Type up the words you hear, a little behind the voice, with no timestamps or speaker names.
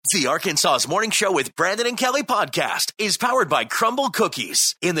The Arkansas's Morning Show with Brandon and Kelly podcast is powered by Crumble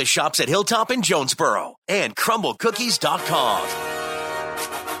Cookies in the shops at Hilltop and Jonesboro and crumblecookies.com.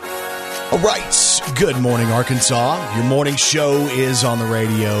 All right. Good morning, Arkansas. Your morning show is on the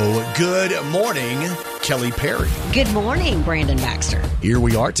radio. Good morning, Kelly Perry. Good morning, Brandon Baxter. Here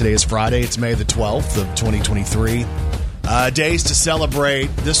we are. Today is Friday. It's May the 12th of 2023. Days to celebrate.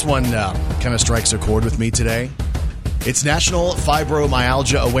 This one kind of strikes a chord with me today. It's National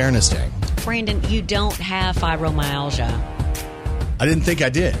Fibromyalgia Awareness Day. Brandon, you don't have fibromyalgia. I didn't think I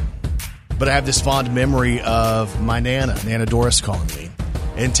did, but I have this fond memory of my Nana Doris, calling me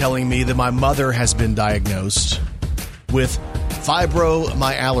and telling me that my mother has been diagnosed with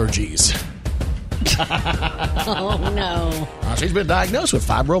fibromyalgies. Oh, no. She's been diagnosed with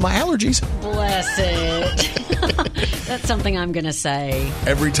fibromyalgies. Bless it. That's something I'm going to say.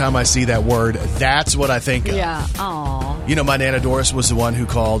 Every time I see that word, that's what I think of. Yeah. Aw. You know, my Nana Doris was the one who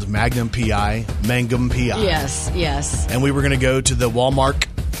called Mangum PI. Yes. And we were going to go to the Walmart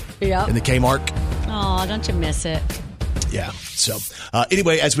in the Kmart. Oh, don't you miss it? Yeah. So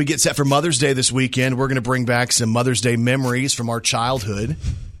anyway, as we get set for Mother's Day this weekend, we're going to bring back some Mother's Day memories from our childhood,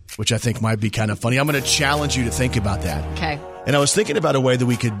 which I think might be kind of funny. I'm going to challenge you to think about that. Okay. And I was thinking about a way that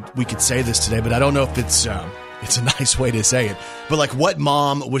we could say this today, but I don't know if it's a nice way to say it. But like, what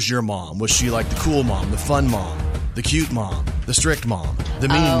mom was your mom? Was she like the cool mom, the fun mom, the cute mom, the strict mom, the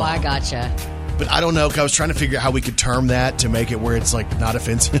mean mom? Oh, I gotcha. But I don't know. 'Cause I was trying to figure out how we could term that to make it where it's like not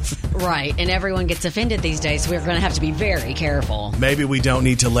offensive. Right. And everyone gets offended these days. So we're going to have to be very careful. Maybe we don't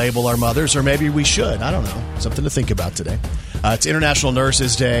need to label our mothers, or maybe we should. I don't know. Something to think about today. It's International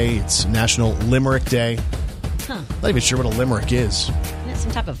Nurses Day. It's National Limerick Day. Huh. Not even sure what a limerick is. Isn't it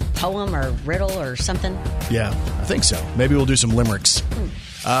some type of poem or riddle or something? Yeah, I think so. Maybe we'll do some limericks.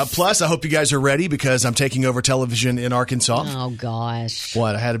 Plus, I hope you guys are ready because I'm taking over television in Arkansas. Oh, gosh.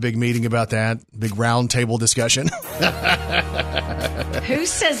 What? I had a big meeting about that. Big round table discussion. Who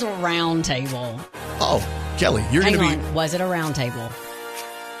says round table? Oh, Kelly, you're going to be... Was it a round table?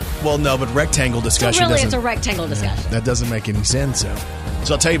 Well, no, but rectangle discussion So really, it's a rectangle discussion. That doesn't make any sense.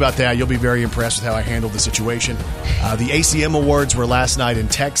 So I'll tell you about that. You'll be very impressed with how I handled the situation. The ACM Awards were last night in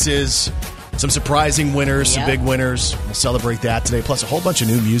Texas. Some surprising winners, some big winners. We'll celebrate that today. Plus, a whole bunch of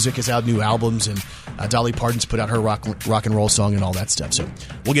new music is out, new albums, and Dolly Parton's put out her rock and roll song and all that stuff. So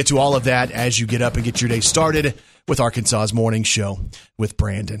we'll get to all of that as you get up and get your day started with Arkansas's Morning Show with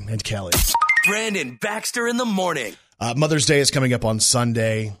Brandon and Kelly. Brandon Baxter in the morning. Mother's Day is coming up on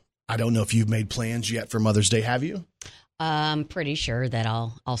Sunday. I don't know if you've made plans yet for Mother's Day. Have you? I'm pretty sure that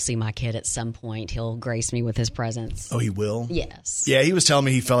I'll see my kid at some point. He'll grace me with his presence. Oh, he will? Yes. Yeah, he was telling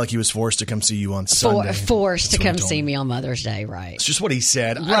me he felt like he was forced to come see you on Sunday. Forced to come see me on Mother's Day, right. It's just what he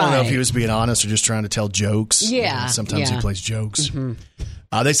said. Right. I don't know if he was being honest or just trying to tell jokes. Yeah. Sometimes he plays jokes.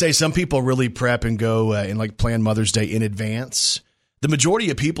 Mm-hmm. They say some people really prep and go and like plan Mother's Day in advance. The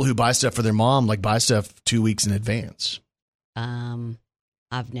majority of people who buy stuff for their mom like buy stuff 2 weeks in advance.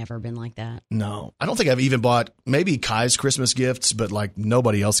 I've never been like that. No, I don't think I've even bought maybe Kai's Christmas gifts, but like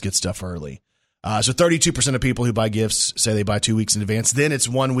nobody else gets stuff early. So 32% of people who buy gifts say they buy 2 weeks in advance. Then it's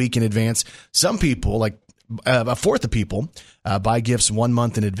 1 week in advance. Some people, like a fourth of people, buy gifts 1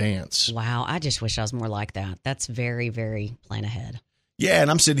 month in advance. Wow. I just wish I was more like that. That's very, very plan ahead. Yeah,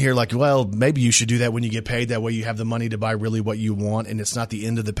 and I'm sitting here like, well, maybe you should do that when you get paid. That way you have the money to buy really what you want, and it's not the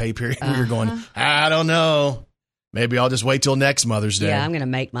end of the pay period where you're going, I don't know. Maybe I'll just wait till next Mother's Day. Yeah, I'm going to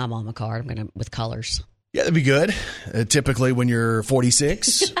make my mom a card. with colors. Yeah, that'd be good. Typically when you're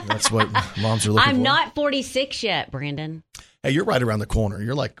 46, that's what moms are looking for. I'm not 46 yet, Brandon. Hey, you're right around the corner.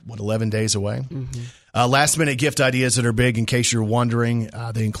 You're like, 11 days away? Mm-hmm. Last minute gift ideas that are big, in case you're wondering.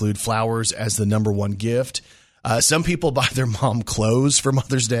 They include flowers as the number one gift. Some people buy their mom clothes for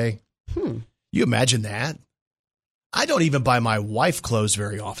Mother's Day. You imagine that? I don't even buy my wife clothes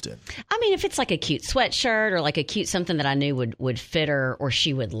very often. I mean, if it's like a cute sweatshirt or like a cute something that I knew would fit her or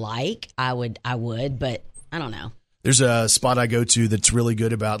she would like, I would, but I don't know. There's a spot I go to that's really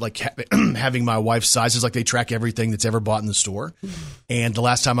good about like having my wife's sizes. Like they track everything that's ever bought in the store. And the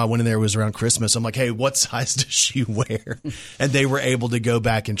last time I went in there was around Christmas. I'm like, hey, what size does she wear? And they were able to go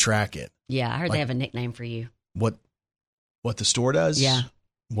back and track it. Yeah, I heard like, they have a nickname for you. What the store does? Yeah.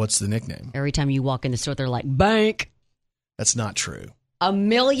 What's the nickname? Every time you walk in the store, they're like, bank. That's not true.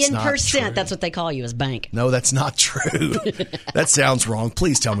 1,000,000%. That's what they call you, is bank. No, that's not true. That sounds wrong.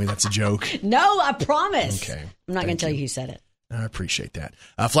 Please tell me that's a joke. No, I promise. Okay. I'm not going to tell you who said it. I appreciate that.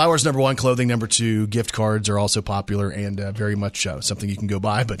 Flowers, number one. Clothing, number two. Gift cards are also popular and very much something you can go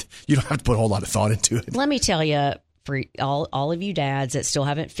buy, but you don't have to put a whole lot of thought into it. Let me tell you, for all of you dads that still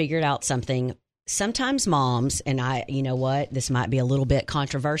haven't figured out something, sometimes moms, and you know what, this might be a little bit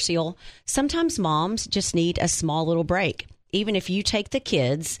controversial. Sometimes moms just need a small little break. Even if you take the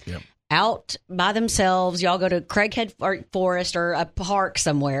kids out by themselves, y'all go to Craighead Forest or a park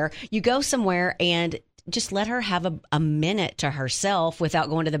somewhere, you go somewhere and just let her have a minute to herself without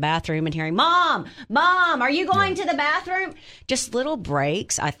going to the bathroom and hearing, Mom, are you going to the bathroom? Just little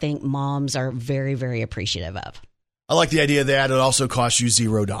breaks, I think moms are very, very appreciative of. I like the idea that it also costs you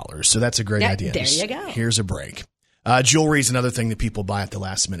 $0. So that's a great idea. There you go. Here's a break. Jewelry is another thing that people buy at the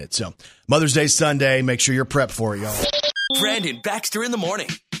last minute. So Mother's Day Sunday, make sure you're prepped for it, y'all. Brandon Baxter in the morning.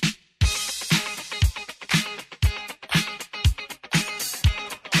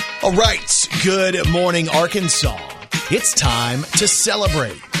 All right. Good morning, Arkansas. It's time to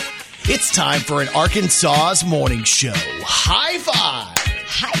celebrate. It's time for an Arkansas's morning show. High five.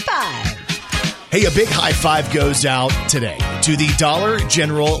 High five. Hey, a big high five goes out today to the Dollar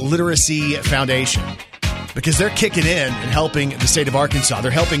General Literacy Foundation because they're kicking in and helping the state of Arkansas.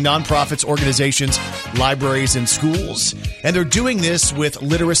 They're helping nonprofits, organizations, libraries, and schools. And they're doing this with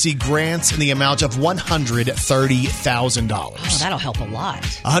literacy grants in the amount of $130,000. Oh, that'll help a lot.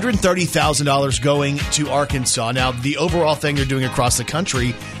 $130,000 going to Arkansas. Now, the overall thing they're doing across the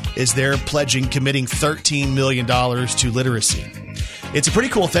country is they're committing $13 million to literacy. It's a pretty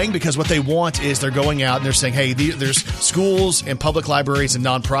cool thing because what they want is they're going out and they're saying, hey, there's schools and public libraries and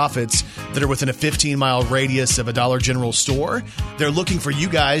nonprofits that are within a 15-mile radius of a Dollar General store. They're looking for you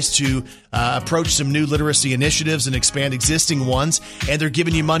guys to approach some new literacy initiatives and expand existing ones, and they're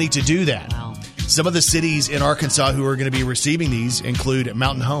giving you money to do that. Wow. Some of the cities in Arkansas who are going to be receiving these include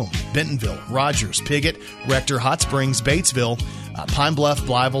Mountain Home, Bentonville, Rogers, Piggott, Rector, Hot Springs, Batesville, Pine Bluff,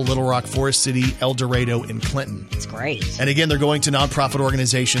 Blytheville, Little Rock, Forest City, El Dorado, and Clinton. That's great. And again, they're going to nonprofit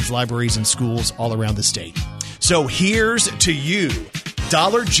organizations, libraries, and schools all around the state. So here's to you,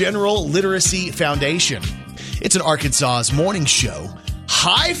 Dollar General Literacy Foundation. It's an Arkansas's morning show.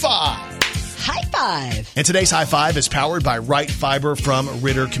 High five! High five! And today's high five is powered by Right Fiber from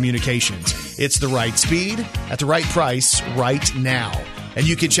Ritter Communications. It's the right speed at the right price right now. And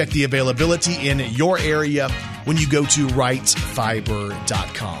you can check the availability in your area when you go to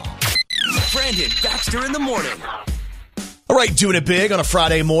rightfiber.com. Brandon Baxter in the morning. All right, doing it big on a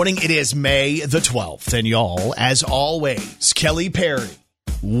Friday morning. It is May the 12th. And y'all, as always, Kelly Perry.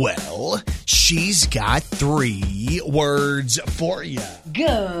 Well, she's got 3 words for you.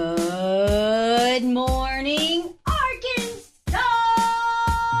 Good morning, Arkansas!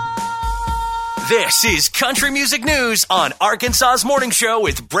 This is Country Music News on Arkansas's Morning Show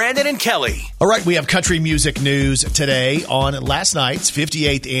with Brandon and Kelly. All right, we have country music news today on last night's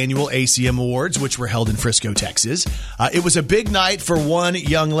 58th Annual ACM Awards, which were held in Frisco, Texas. It was a big night for one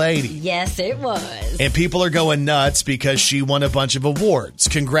young lady. Yes, it was. And people are going nuts because she won a bunch of awards.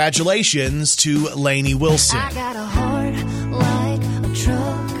 Congratulations to Lainey Wilson. I got a heart like a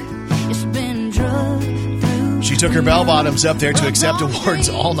truck. It's been drugged through. She took her bell bottoms up there to accept awards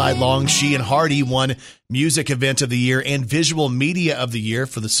all night long. She and Hardy won Music Event of the Year and Visual Media of the Year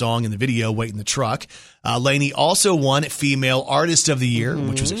for the song and the video, Wait in the Truck. Lainey also won Female Artist of the Year,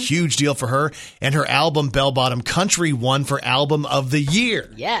 which was a huge deal for her. And her album, Bell Bottom Country, won for Album of the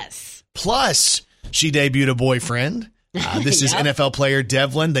Year. Yes. Plus, she debuted a boyfriend. This is NFL player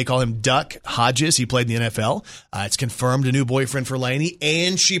Devlin. They call him Duck Hodges. He played in the NFL. It's confirmed a new boyfriend for Lainey,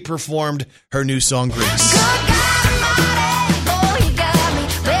 and she performed her new song, Grease.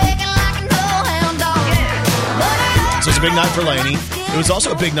 So it's a big night for Lainey. It was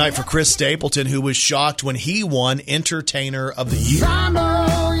also a big night for Chris Stapleton, who was shocked when he won Entertainer of the Year.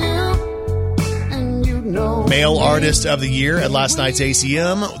 Male Artist of the Year at last night's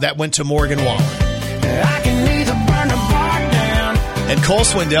ACM. That went to Morgan Wallen. And Cole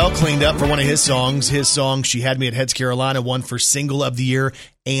Swindell cleaned up for one of his songs. His song, She Had Me at Heads Carolina, won for Single of the Year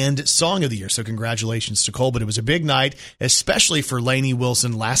and Song of the Year. So congratulations to Cole. But it was a big night, especially for Lainey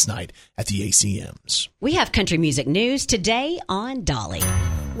Wilson last night at the ACMs. We have country music news today on Dolly.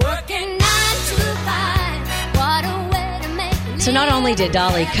 Working 9 to 5. What a way to make a So not only did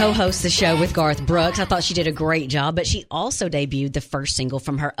Dolly co-host the show with Garth Brooks, I thought she did a great job, but she also debuted the first single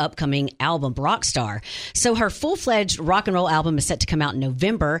from her upcoming album, Rockstar. So her full-fledged rock and roll album is set to come out in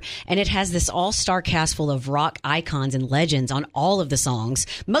November, and it has this all-star cast full of rock icons and legends on all of the songs,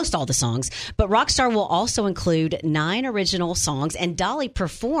 most all the songs. But Rockstar will also include 9 original songs, and Dolly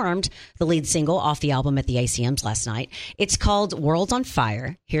performed the lead single off the album at the ACMs last night. It's called World's on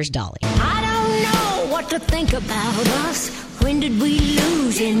Fire. Here's Dolly. I don't know what to think about us. When did we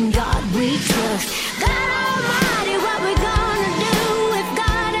lose? In God we trust. God Almighty, what we gonna do if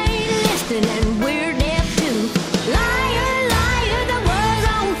God ain't listening and we're deaf too? Liar, liar, the world's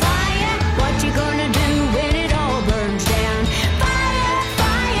on fire. What you gonna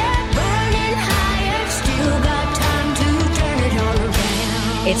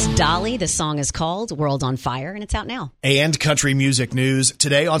It's Dolly. The song is called World on Fire, and it's out now. And country music news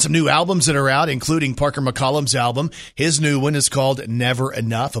today on some new albums that are out, including Parker McCollum's album. His new one is called Never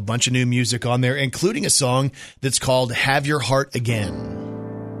Enough. A bunch of new music on there, including a song that's called Have Your Heart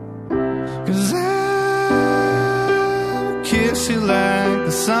Again. 'Cause I'll kiss you like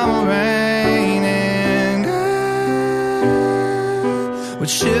the summer rain, and I would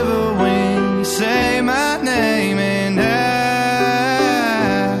shiver when you say my name, and I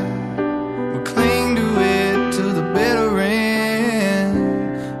would cling to it to the bitter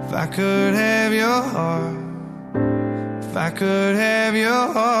end. If I could have your heart, if I could have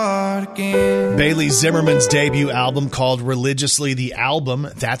your heart again. Bailey Zimmerman's debut album called Religiously, the album,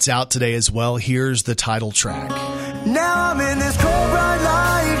 that's out today as well. Here's the title track. Now I'm in this cold bright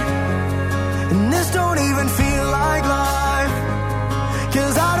light, and this don't even feel like life,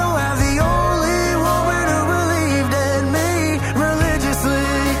 'cause I don't have the only woman who believed in me religiously.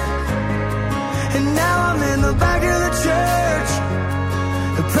 And now I'm in the back of the church,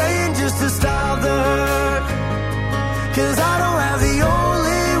 praying just to stop the hurt, 'cause I don't have the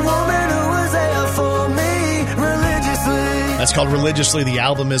only woman who was there for me religiously. That's called Religiously. The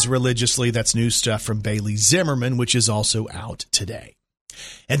album is Religiously. That's new stuff from Bailey Zimmerman, which is also out today.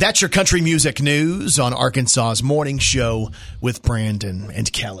 And that's your country music news on Arkansas's Morning Show with Brandon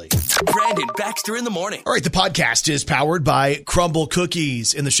and Kelly. Brandon Baxter in the morning. All right, the podcast is powered by Crumble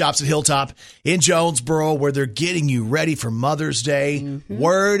Cookies in the shops at Hilltop in Jonesboro, where they're getting you ready for Mother's Day.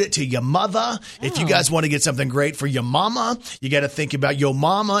 Word to your mother. If you guys want to get something great for your mama, you got to think about Yo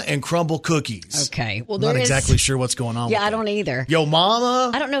Mama and Crumble Cookies. Okay. Well, I'm not exactly sure what's going on. Yeah, with I don't either. Yo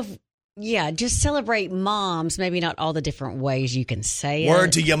Mama. I don't know if... Yeah, just celebrate moms, maybe not all the different ways you can say it.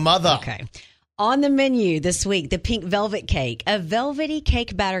 Word to your mother. Okay. On the menu this week, the pink velvet cake, a velvety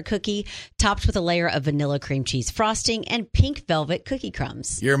cake batter cookie topped with a layer of vanilla cream cheese frosting and pink velvet cookie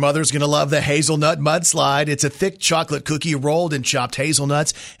crumbs. Your mother's going to love the hazelnut mudslide. It's a thick chocolate cookie rolled in chopped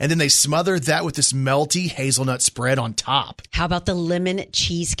hazelnuts, and then they smother that with this melty hazelnut spread on top. How about the lemon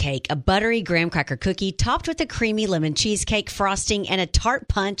cheesecake, a buttery graham cracker cookie topped with a creamy lemon cheesecake frosting and a tart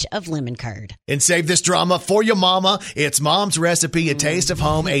punch of lemon curd. And save this drama for your mama. It's Mom's Recipe, a taste of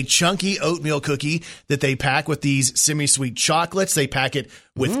home, a chunky oatmeal cookie that they pack with these semi-sweet chocolates. They pack it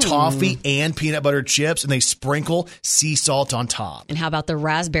with toffee and peanut butter chips, and they sprinkle sea salt on top. And how about the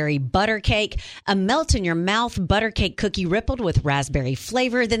raspberry butter cake, a melt-in-your-mouth butter cake cookie rippled with raspberry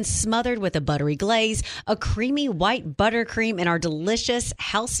flavor, then smothered with a buttery glaze, a creamy white buttercream, and our delicious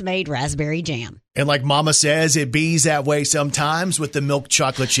house-made raspberry jam. And like Mama says, it bees that way sometimes with the milk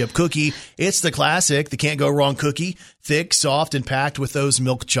chocolate chip cookie. It's the classic, the can't go wrong cookie, thick, soft, and packed with those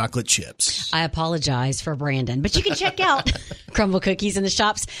milk chocolate chips. I apologize for Brandon, but you can check out Crumble Cookies in the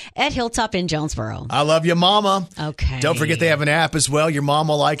shops at Hilltop in Jonesboro. I love you, Mama. Okay. Don't forget they have an app as well. Your mom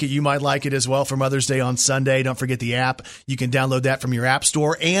will like it. You might like it as well for Mother's Day on Sunday. Don't forget the app. You can download that from your app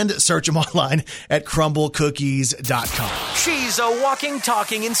store and search them online at crumblecookies.com. She's a walking,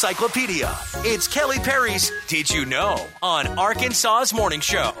 talking encyclopedia. It's Kelly Perry's Did You Know on Arkansas's Morning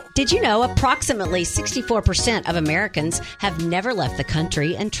Show. Did you know approximately 64% of Americans have never left the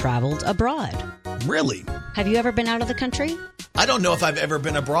country and traveled abroad? Really? Have you ever been out of the country? I don't know if I've ever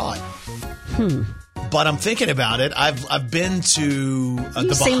been abroad. But I'm thinking about it. I've been to the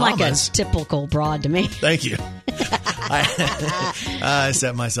Bahamas. You seem like a typical broad to me. Thank you. I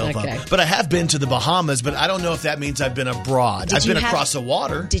set myself Okay. up. But I have been to the Bahamas, but I don't know if that means I've been abroad. I've been across the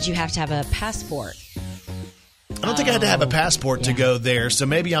water. Did you have to have a passport? I don't think I had to have a passport to go there, so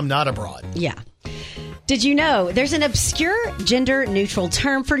maybe I'm not abroad. Yeah. Did you know there's an obscure gender-neutral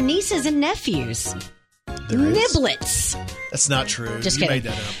term for nieces and nephews? There is? Niblets. That's not true. Just you kidding.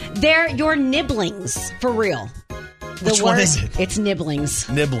 made that up. They're your nibblings, for real. Which one is it? It's nibblings.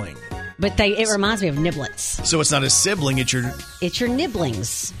 Nibbling. But it reminds me of niblets. So it's not a sibling, it's your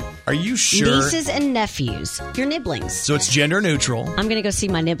nibblings. Are you sure? Nieces and nephews. Your nibblings. So it's gender neutral. I'm going to go see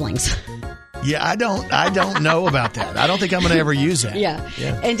my nibblings. Yeah, I don't know about that. I don't think I'm going to ever use that. Yeah.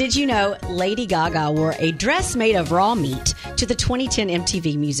 And did you know Lady Gaga wore a dress made of raw meat to the 2010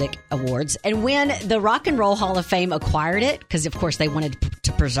 MTV Music Awards? And when the Rock and Roll Hall of Fame acquired it, because of course they wanted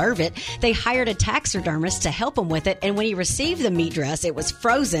to preserve it, they hired a taxidermist to help him with it. And when he received the meat dress, it was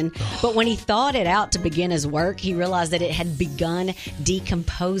frozen. But when he thawed it out to begin his work, he realized that it had begun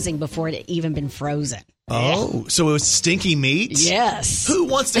decomposing before it had even been frozen. Oh, so it was stinky meat? Yes. Who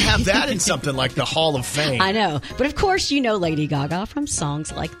wants to have that in something like the Hall of Fame? I know. But of course, you know Lady Gaga from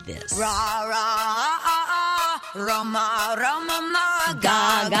songs like this. Ra, ra, Roma, Roma,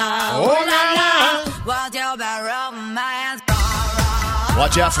 Gaga. Oh, la, la. What's your bad romance?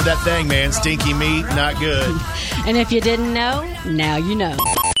 Watch out for that thing, man. Stinky meat, not good. And if you didn't know, now you know.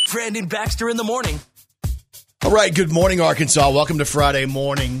 Brandon Baxter in the morning. All right, good morning, Arkansas. Welcome to Friday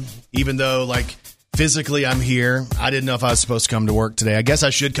morning. Even though, physically I'm here, I didn't know if I was supposed to come to work today. I guess I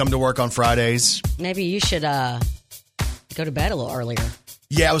should come to work on Fridays. Maybe you should go to bed a little earlier.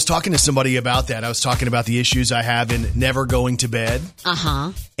 Yeah, I was talking to somebody about that. I was talking about the issues I have in never going to bed.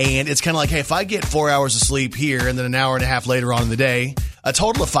 Uh-huh. And it's kind of like, hey, if I get 4 hours of sleep here and then an hour and a half later on in the day, a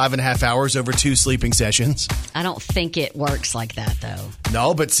total of 5.5 hours over 2 sleeping sessions. I don't think it works like that, though.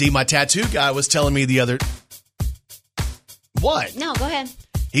 No, but see, my tattoo guy was telling me the other... What? No, go ahead.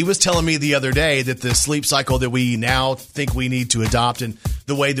 He was telling me the other day that the sleep cycle that we now think we need to adopt and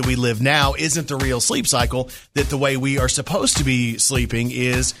the way that we live now isn't the real sleep cycle, that the way we are supposed to be sleeping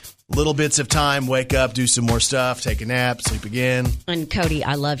is little bits of time, wake up, do some more stuff, take a nap, sleep again. And Cody,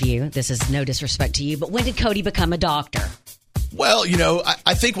 I love you. This is no disrespect to you, but when did Cody become a doctor? Well,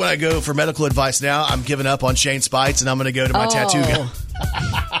 I think when I go for medical advice now, I'm giving up on Shane Spites and I'm going to go to my tattoo guy.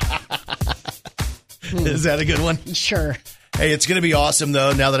 Is that a good one? Sure. Hey, it's going to be awesome,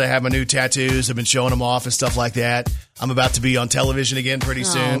 though, now that I have my new tattoos. I've been showing them off and stuff like that. I'm about to be on television again pretty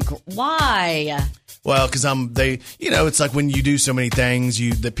soon. Why? Well, because it's like when you do so many things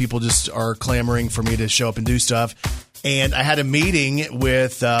that people just are clamoring for me to show up and do stuff. And I had a meeting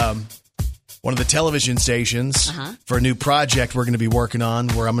with one of the television stations for a new project we're going to be working on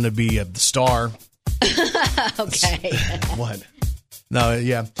where I'm going to be the star. Okay. What? No,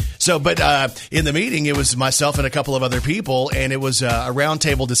 yeah. So, but in the meeting, it was myself and a couple of other people, and it was a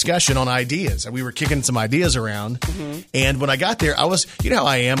roundtable discussion on ideas. We were kicking some ideas around, and when I got there, I was, how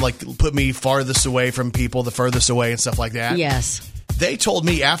I am, put me farthest away from people, the furthest away and stuff like that. Yes. They told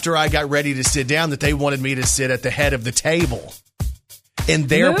me after I got ready to sit down that they wanted me to sit at the head of the table in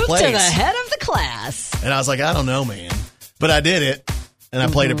their place. Move to the head of the class. And I was like, I don't know, man. But I did it. And I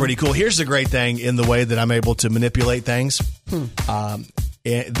played it pretty cool. Here's the great thing in the way that I'm able to manipulate things.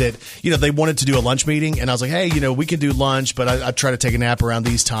 That, they wanted to do a lunch meeting. And I was like, hey, we can do lunch, but I try to take a nap around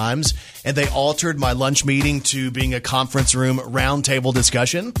these times. And they altered my lunch meeting to being a conference room roundtable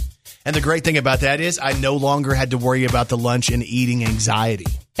discussion. And the great thing about that is I no longer had to worry about the lunch and eating anxiety.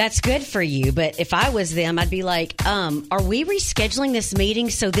 That's good for you. But if I was them, I'd be like, are we rescheduling this meeting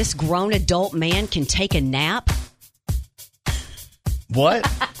so this grown adult man can take a nap? What?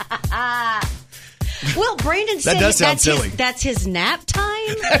 Well, Brandon said that's his nap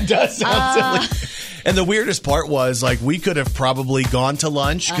time. That does sound silly. And the weirdest part was, we could have probably gone to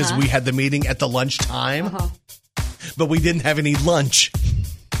lunch because we had the meeting at the lunchtime, but we didn't have any lunch.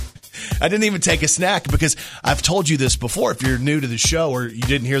 I didn't even take a snack because I've told you this before. If you're new to the show or you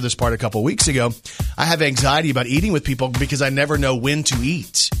didn't hear this part a couple of weeks ago, I have anxiety about eating with people because I never know when to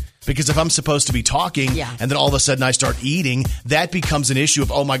eat. Because if I'm supposed to be talking and then all of a sudden I start eating, that becomes an issue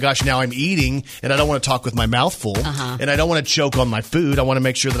of, oh my gosh, now I'm eating and I don't want to talk with my mouth full and I don't want to choke on my food. I want to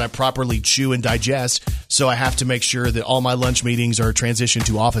make sure that I properly chew and digest. So I have to make sure that all my lunch meetings are transitioned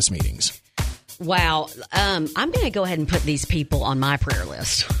to office meetings. Wow. I'm going to go ahead and put these people on my prayer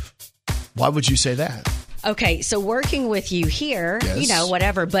list. Why would you say that? Okay. So working with you here, yes.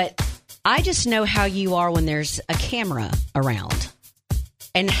 Whatever. But I just know how you are when there's a camera around.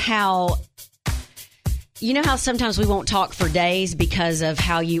 And how sometimes we won't talk for days because of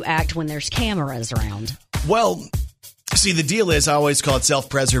how you act when there's cameras around? Well, see, the deal is I always call it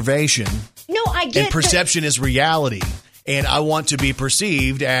self-preservation. No, I get and perception is reality. And I want to be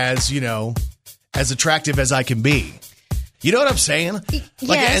perceived as, as attractive as I can be. You know what I'm saying?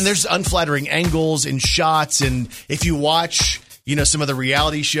 Yes. And there's unflattering angles and shots. And if you watch... some of the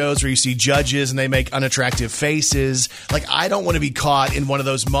reality shows where you see judges and they make unattractive faces. I don't want to be caught in one of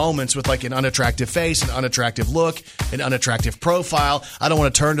those moments with an unattractive face, an unattractive look, an unattractive profile. I don't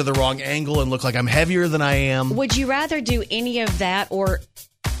want to turn to the wrong angle and look like I'm heavier than I am. Would you rather do any of that or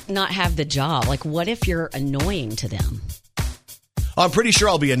not have the job? What if you're annoying to them? I'm pretty sure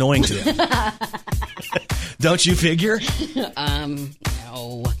I'll be annoying to them. Don't you figure?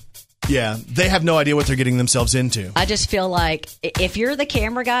 No. Yeah, they have no idea what they're getting themselves into. I just feel like if you're the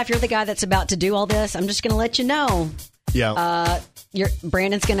camera guy, if you're the guy that's about to do all this, I'm just going to let you know. Yeah.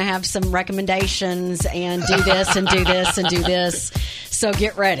 Brandon's going to have some recommendations and do this and do this and do this. So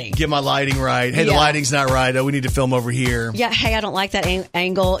get ready. Get my lighting right. Hey, the lighting's not right. Oh, we need to film over here. Yeah. Hey, I don't like that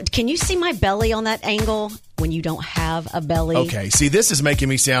angle. Can you see my belly on that angle when you don't have a belly? Okay. See, this is making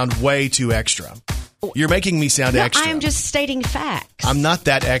me sound way too extra. You're making me sound extra. I'm just stating facts. I'm not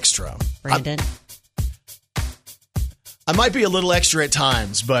that extra. Brandon. I might be a little extra at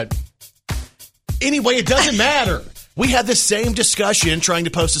times, but anyway, it doesn't matter. We had the same discussion trying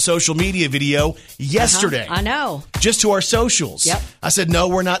to post a social media video yesterday. I know. Just to our socials. Yep. I said, no,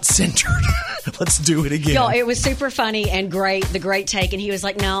 we're not centered. Let's do it again. Yo, it was super funny and great, the great take. And he was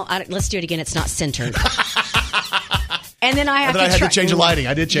like, no, let's do it again. It's not centered. And then I had to change the lighting.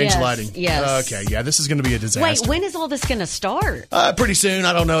 I did change the lighting. Yes. Okay, yeah, this is going to be a disaster. Wait, when is all this going to start? Pretty soon.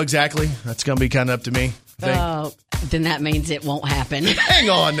 I don't know exactly. That's going to be kind of up to me. Oh, then that means it won't happen.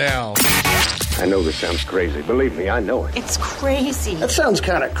 Hang on now. I know this sounds crazy. Believe me, I know it. It's crazy. That sounds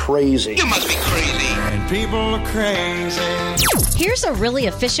kind of crazy. You must be crazy. And people are crazy. Here's a really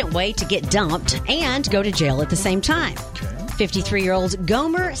efficient way to get dumped and go to jail at the same time. 53-year-old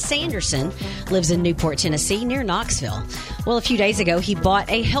Gomer Sanderson lives in Newport, Tennessee, near Knoxville. Well, a few days ago, he bought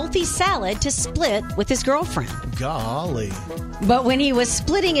a healthy salad to split with his girlfriend. Golly. But when he was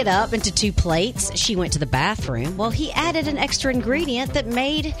splitting it up into 2 plates, she went to the bathroom. Well, he added an extra ingredient that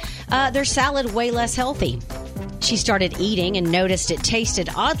made their salad way less healthy. She started eating and noticed it tasted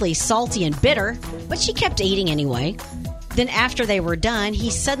oddly salty and bitter, but she kept eating anyway. Then after they were done, he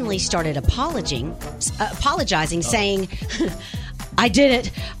suddenly started apologizing, saying, I did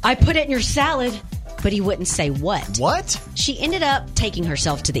it. I put it in your salad. But he wouldn't say what. What? She ended up taking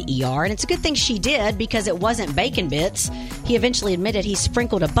herself to the ER, and it's a good thing she did because it wasn't bacon bits. He eventually admitted he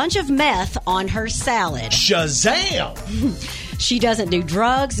sprinkled a bunch of meth on her salad. Shazam! She doesn't do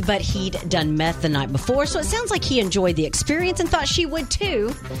drugs, but he'd done meth the night before, so it sounds like he enjoyed the experience and thought she would too.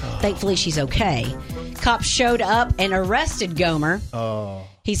 Thankfully, she's okay. Cops showed up and arrested Gomer. Oh.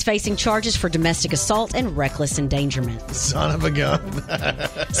 He's facing charges for domestic assault and reckless endangerment. Son of a gun.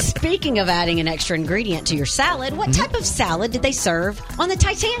 Speaking of adding an extra ingredient to your salad, what type of salad did they serve on the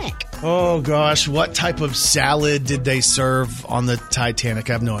Titanic? Oh, gosh. What type of salad did they serve on the Titanic?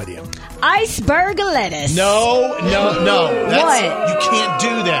 I have no idea. Iceberg lettuce. No. What? You can't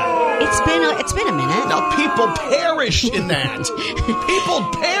do that. It's been a minute. No, people perished in that. People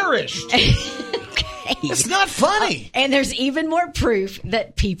perished. It's not funny. And there's even more proof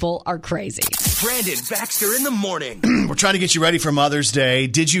that people are crazy. Brandon Baxter in the morning. We're trying to get you ready for Mother's Day.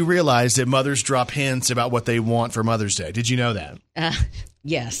 Did you realize that mothers drop hints about what they want for Mother's Day? Did you know that?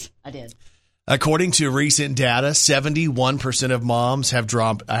 Yes, I did. According to recent data, 71% of moms have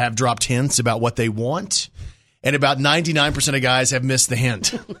dropped hints about what they want, and about 99% of guys have missed the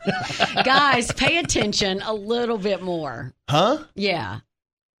hint. Guys, pay attention a little bit more. Huh? Yeah.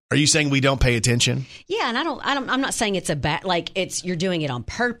 Are you saying we don't pay attention? Yeah, and I'm not saying it's a bad, like you're doing it on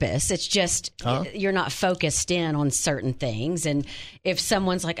purpose. It's just you're not focused in on certain things. And if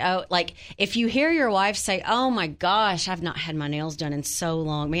someone's like, oh, like if you hear your wife say, oh my gosh, I've not had my nails done in so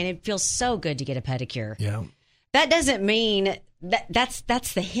long. Man, it feels so good to get a pedicure. Yeah. That doesn't mean that's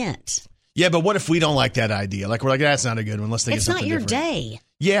the hint. Yeah, but what if we don't like that idea? Like we're like, that's not a good one. Let's think of something different. It's not your day.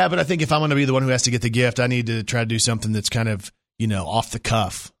 Yeah, but I think if I'm going to be the one who has to get the gift, I need to try to do something that's kind of, off the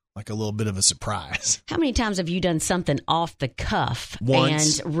cuff. Like a little bit of a surprise. How many times have you done something off the cuff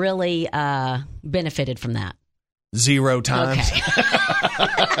Once. and really benefited from that? 0 times.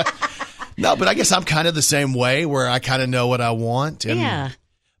 Okay. No, but I guess I'm kind of the same way where I kind of know what I want. And, yeah.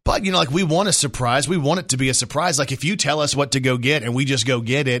 But, like we want a surprise. We want it to be a surprise. Like if you tell us what to go get and we just go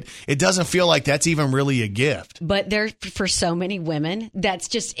get it, it doesn't feel like that's even really a gift. But for so many women, that's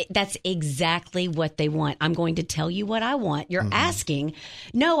exactly what they want. I'm going to tell you what I want. You're asking,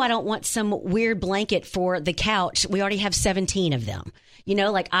 no, I don't want some weird blanket for the couch. We already have 17 of them.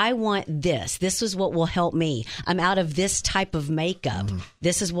 Like I want this. This is what will help me. I'm out of this type of makeup.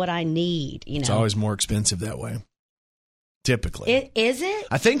 This is what I need. It's always more expensive that way. Typically. Is it?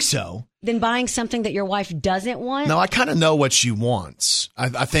 I think so. Than buying something that your wife doesn't want? No, I kind of know what she wants.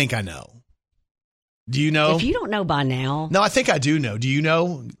 I think I know. Do you know? If you don't know by now. No, I think I do know. Do you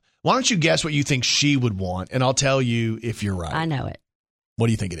know? Why don't you guess what you think she would want, and I'll tell you if you're right. I know it. What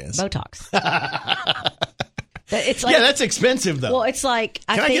do you think it is? Botox. It's like, yeah, that's expensive, though. Well, it's like...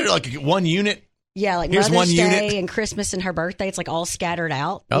 Can I get like 1 unit? Yeah, like Here's Mother's one Day unit. and Christmas and her birthday. It's like all scattered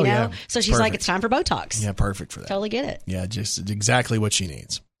out, you know? Yeah. So she's like, it's time for Botox. Yeah, perfect for that. Totally get it. Yeah, just exactly what she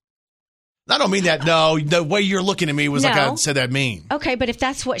needs. I don't mean that. No, the way you're looking at me was like I said that mean. Okay, but if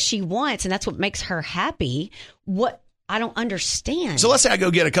that's what she wants and that's what makes her happy, what I don't understand. So let's say I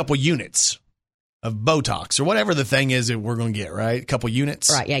go get a couple units of Botox or whatever the thing is that we're going to get, right? A couple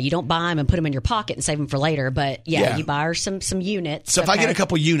units. Right, yeah. You don't buy them and put them in your pocket and save them for later, but you buy her some units. So if I get a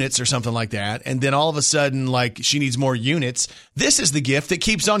couple units or something like that, and then all of a sudden, like, she needs more units, this is the gift that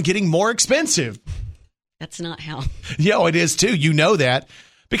keeps on getting more expensive. That's not how. Yeah, it is too. You know that.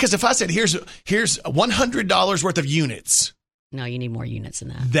 Because if I said, here's $100 worth of units. No, you need more units than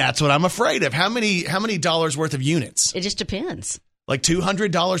that. That's what I'm afraid of. How many dollars worth of units? It just depends. Like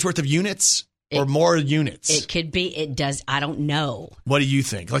 $200 worth of units? Or more units? It could be. It does. I don't know. What do you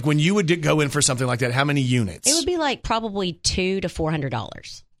think? Like when you would go in for something like that, how many units? It would be like probably $200 to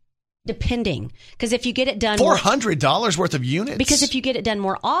 $400. Depending. Because if you get it done... $400 worth of units? Because if you get it done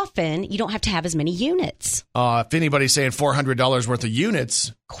more often, you don't have to have as many units. If anybody's saying $400 worth of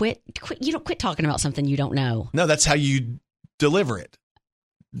units... Quit talking about something you don't know. No, that's how you deliver it.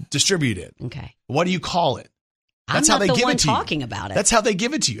 Distribute it. Okay. What do you call it? That's I'm how not they the give one it to you. talking about it. That's how they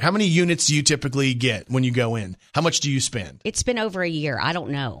give it to you. How many units do you typically get when you go in? How much do you spend? It's been over a year. I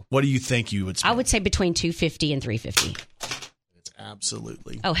don't know. What do you think you would spend? I would say between $250 and $350. It's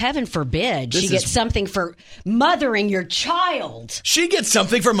absolutely. Oh, heaven forbid This she gets something for mothering your child. She gets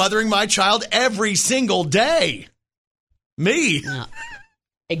something for mothering my child every single day. Me.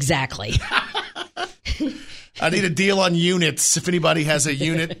 Exactly. I need a deal on units. If anybody has a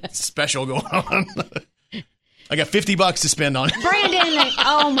unit special going on. I got $50 to spend on it. Brandon,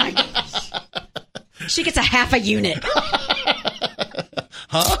 oh my gosh. She gets a half a unit.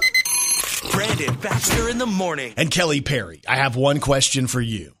 Huh? Brandon Baxter in the morning. And Kelly Perry, I have one question for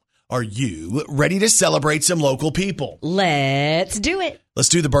you. Are you ready to celebrate some local people? Let's do it. Let's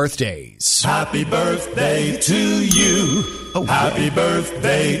do the birthdays. Happy birthday to you. Oh, happy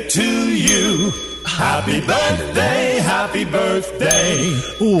birthday to you. Happy birthday, happy birthday.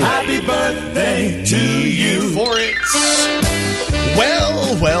 Ooh. Happy birthday to you. For it. Well.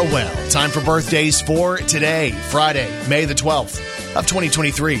 Time for birthdays for today, Friday, May the 12th of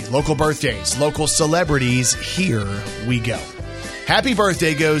 2023. Local birthdays, local celebrities. Here we go. Happy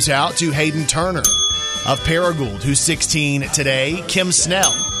birthday goes out to Hayden Turner of Paragould, who's 16 today. Kim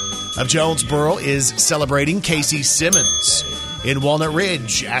Snell of Jonesboro is celebrating. Casey Simmons in Walnut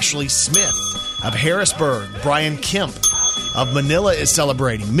Ridge. Ashley Smith of Harrisburg. Brian Kemp of Manila is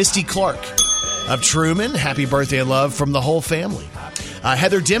celebrating. Misty Clark of Truman. Happy birthday and love from the whole family.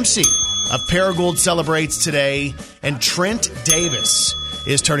 Heather Dempsey of Paragould celebrates today. And Trent Davis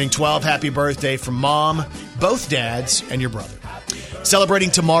is turning 12. Happy birthday from mom, both dads, and your brother. Celebrating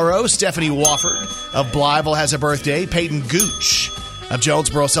tomorrow, Stephanie Wofford of Blytheville has a birthday. Peyton Gooch of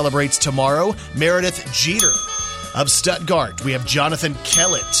Jonesboro celebrates tomorrow. Meredith Jeter of Stuttgart. We have Jonathan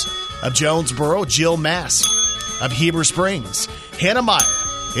Kellett of Jonesboro. Jill Mask of Heber Springs. Hannah Meyer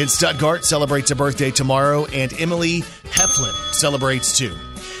in Stuttgart celebrates a birthday tomorrow. And Emily Heflin celebrates too.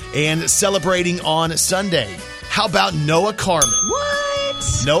 And celebrating on Sunday, how about Noah Carmen?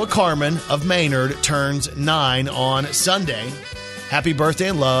 What? Noah Carmen of Maynard turns 9 on Sunday. Happy birthday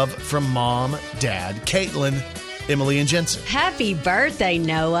and love from mom, dad, Caitlin, Emily, and Jensen. Happy birthday,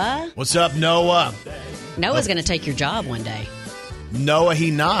 Noah. What's up, Noah? Noah's going to take your job one day. Noah,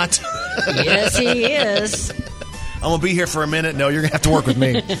 he not. Yes, he is. I'm going to be here for a minute. No, you're going to have to work with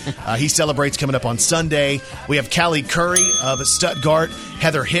me. He celebrates coming up on Sunday. We have Callie Curry of Stuttgart,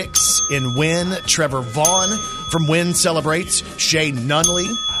 Heather Hicks in Wynn, Trevor Vaughn from Wynn celebrates, Shay Nunley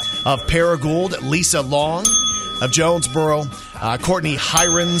of Paragould, Lisa Long of Jonesboro, Courtney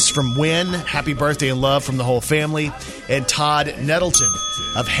Hirons from Wynn, happy birthday and love from the whole family, and Todd Nettleton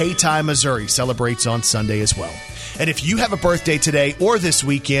of Haytime, Missouri celebrates on Sunday as well. And if you have a birthday today or this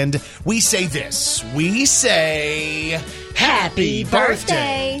weekend, we say this. We say happy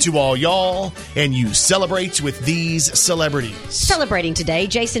birthday to all y'all, and you celebrate with these celebrities. Celebrating today,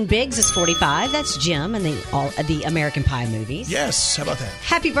 Jason Biggs is 45. That's Jim in the American Pie movies. Yes, how about that?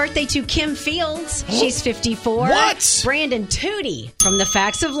 Happy birthday to Kim Fields. She's 54. What? Brandon Tootie from The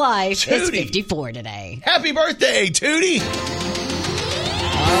Facts of Life is 54 today. Happy birthday, Tootie.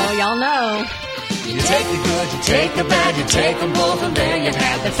 Oh, y'all know. You take the good, you take the bad, you take them both, and there you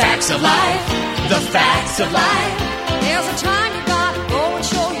have the facts of life. The facts of life. There's a time you gotta go and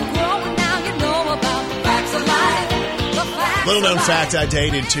show you're growing. Now you know about the facts of life. The facts Little known of fact, life. I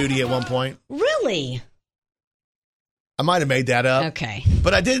dated Tootie at one point. Really? I might have made that up. Okay.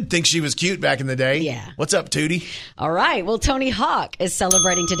 But I did think she was cute back in the day. Yeah. What's up, Tootie? All right. Well, Tony Hawk is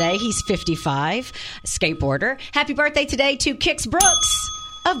celebrating today. He's 55, skateboarder. Happy birthday today to Kix Brooks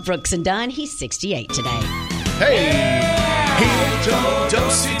of Brooks and Dunn. He's 68 today. Hey.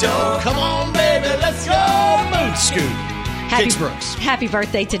 Do-si-do. Come on, baby. Let's go. Moon scoot. Kix Brooks. Happy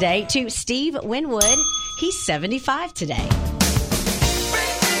birthday today to Steve Winwood. He's 75 today.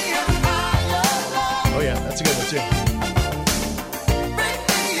 Oh, yeah. That's a good one, too.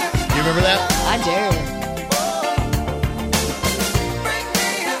 You remember that? I do.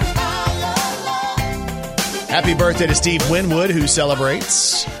 Happy birthday to Steve Winwood, who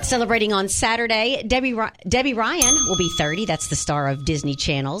celebrates. Celebrating on Saturday, Debbie Ryan will be 30. That's the star of Disney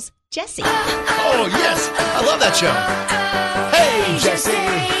Channel's Jessie. Oh, yes. I love that show. Hey, Jessie.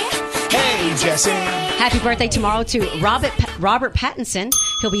 Hey, Jessie. Happy birthday tomorrow to Robert Pattinson.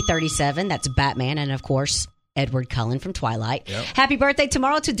 He'll be 37. That's Batman. And, of course, Edward Cullen from Twilight. Yep. Happy birthday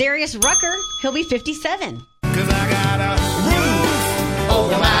tomorrow to Darius Rucker. He'll be 57. 'Cause I got a roof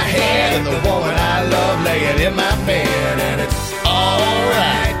over my head. and the woman I love laying in my bed, and it's all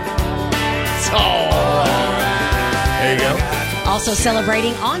right. It's all right. There you go. Also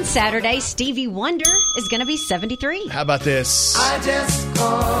celebrating on Saturday, Stevie Wonder is going to be 73. How about this? I just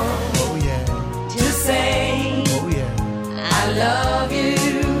called to say I love you.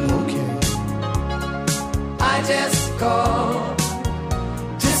 I just called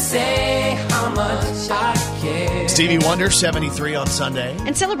to say how much I care. Stevie Wonder, 73 on Sunday.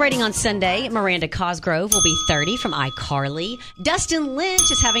 And celebrating on Sunday, Miranda Cosgrove will be 30 from iCarly. Dustin Lynch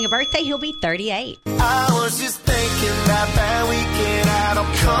is having a birthday. He'll be 38. I was just thinking about that weekend out on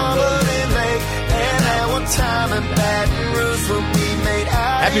Cumberland Lake, and at one time in Baton Rouge when we made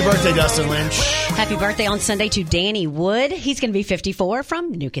out. Happy birthday, Dustin Lynch. Happy birthday on Sunday to Danny Wood. He's going to be 54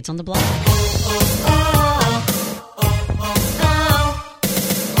 from New Kids on the Block.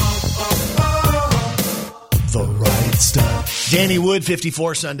 The right stuff. Danny Wood,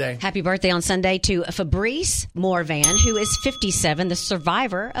 54 Sunday. Happy birthday on Sunday to Fabrice Morvan, who is 57, the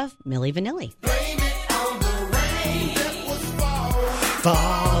survivor of Milli Vanilli.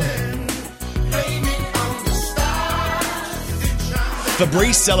 Falling.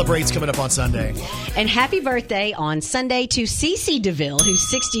 Fabrice celebrates coming up on Sunday. And happy birthday on Sunday to Cece DeVille, who's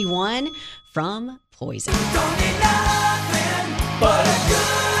 61 from Poison. Don't need nothing but a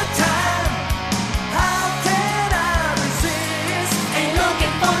good time. How can I resist? Ain't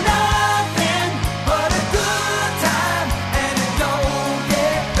looking for nothing but a good time, and it don't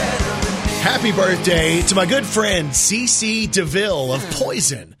get better than this. Happy birthday to my good friend Cece DeVille of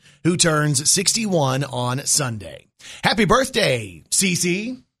Poison, who turns 61 on Sunday. Happy birthday,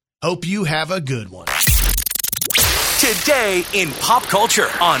 Cece. Hope you have a good one. Today in pop culture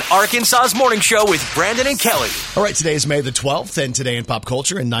on Arkansas's Morning Show with Brandon and Kelly. All right, today is May the 12th, and today in pop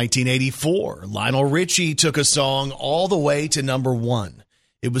culture in 1984, Lionel Richie took a song all the way to number one.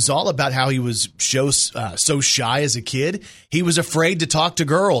 It was all about how he was so shy as a kid. He was afraid to talk to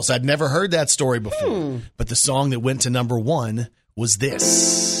girls. I'd never heard that story before. But the song that went to number one was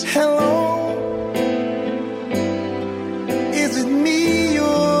this. Hello, is it me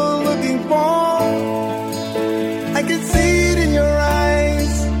you're looking for? I can see it in your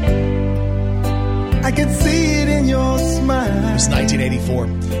eyes. I can see it in your smile. It was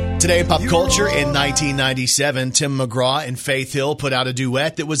 1984. Today in pop culture in 1997, Tim McGraw and Faith Hill put out a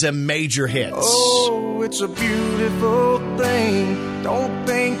duet that was a major hit. Oh, it's a beautiful thing. Don't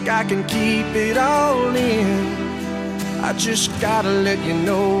think I can keep it all in. I just gotta let you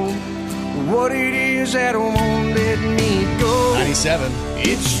know what it is that won't let me go. 97.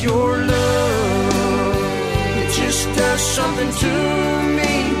 It's your love. It just does something to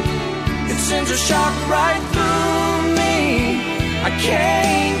me. It sends a shock right through me. I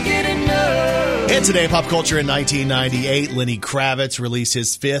can't get enough. And today in pop culture in 1998, Lenny Kravitz released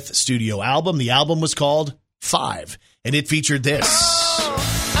his fifth studio album. The album was called 5, and it featured this.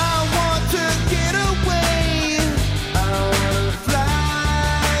 I want to get away. I want to fly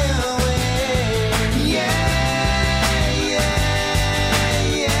away. Yeah, yeah,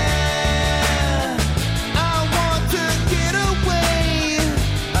 yeah. I want to get away.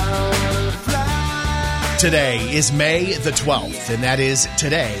 I want to fly. Today is May the 12th, and that is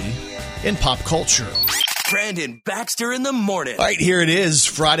today in pop culture. Brandon Baxter in the morning. All right, here it is.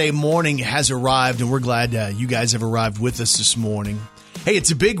 Friday morning has arrived, and we're glad you guys have arrived with us this morning. Hey,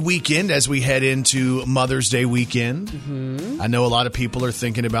 it's a big weekend as we head into Mother's Day weekend. Mm-hmm. I know a lot of people are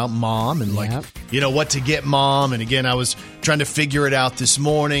thinking about mom and what to get mom. And again, I was trying to figure it out this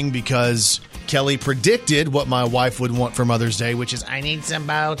morning because Kelly predicted what my wife would want for Mother's Day, which is I need some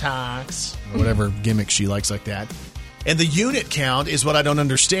Botox or whatever gimmick she likes like that. And the unit count is what I don't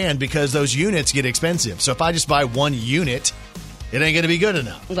understand because those units get expensive. So if I just buy one unit, it ain't going to be good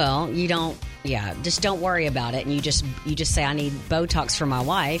enough. Well, you don't. Yeah, just don't worry about it, and you just say I need Botox for my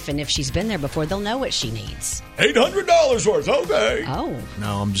wife, and if she's been there before, they'll know what she needs. $800 worth, okay. Oh.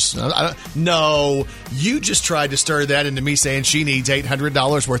 No, I'm just... No, you just tried to stir that into me saying she needs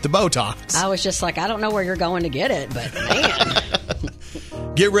 $800 worth of Botox. I was just like, I don't know where you're going to get it, but man.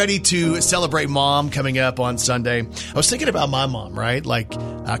 Get ready to celebrate Mom coming up on Sunday. I was thinking about my mom, right?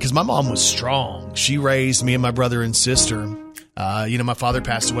 Because my mom was strong. She raised me and my brother and sister. My father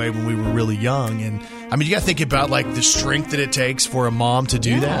passed away when we were really young. And, I mean, you got to think about, the strength that it takes for a mom to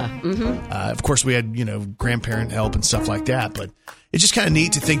do that. Mm-hmm. Of course, we had, grandparent help and stuff like that. But it's just kind of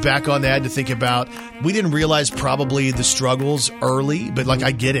neat to think back on that, to think about. We didn't realize probably the struggles early, but,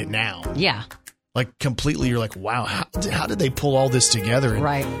 I get it now. Yeah. Completely, you're like, wow, how did they pull all this together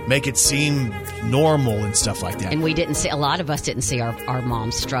and make it seem normal and stuff like that? And a lot of us didn't see our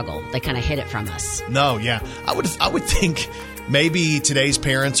moms struggle. They kind of hid it from us. No, yeah. I would think maybe today's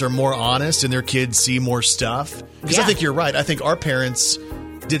parents are more honest and their kids see more stuff. Because I think you're right. I think our parents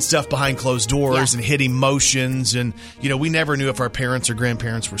did stuff behind closed doors and hid emotions, and we never knew if our parents or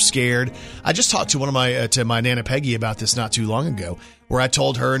grandparents were scared. I just talked to one of my Nana Peggy about this not too long ago, where I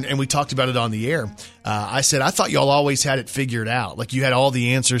told her, and we talked about it on the air. I said, I thought y'all always had it figured out, like you had all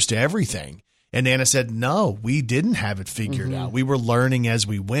the answers to everything. And Nana said, no, we didn't have it figured out. We were learning as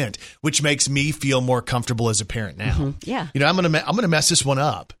we went, which makes me feel more comfortable as a parent now. Yeah, I'm gonna mess this one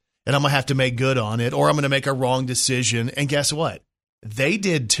up, and I'm gonna have to make good on it, or I'm gonna make a wrong decision. And guess what? They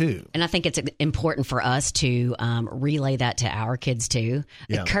did too. And I think it's important for us to relay that to our kids too.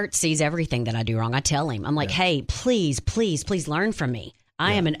 Yeah. Kurt sees everything that I do wrong. I tell him, I'm like, hey, please learn from me.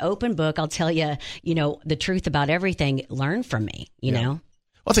 I am an open book. I'll tell you, the truth about everything. Learn from me, you know?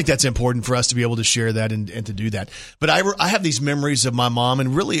 Well, I think that's important for us to be able to share that and to do that. But I have these memories of my mom,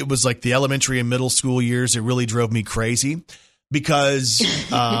 and really it was like the elementary and middle school years that really drove me crazy because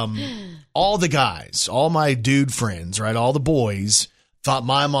all the guys, all my dude friends, right, all the boys thought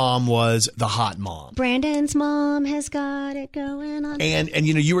my mom was the hot mom. Brandon's mom has got it going on. And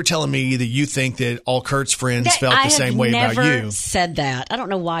you were telling me that you think that all Kurt's friends felt the same way about you. I never said that. I don't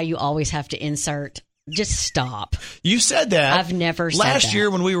know why you always have to insert. Just stop. You said that. I've never said that. Last year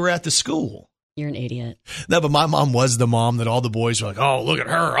when we were at the school. You're an idiot. No, but my mom was the mom that all the boys were like, oh, look at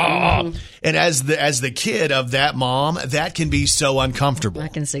her. Oh. And as the kid of that mom, that can be so uncomfortable. I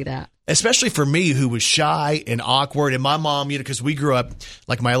can see that. Especially for me, who was shy and awkward. And my mom, because we grew up,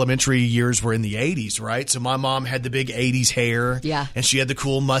 like my elementary years were in the 80s, right? So my mom had the big 80s hair. Yeah. And she had the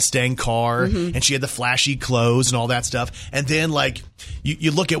cool Mustang car. And she had the flashy clothes and all that stuff. And then, like,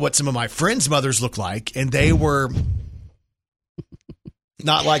 you look at what some of my friends' mothers look like, and they were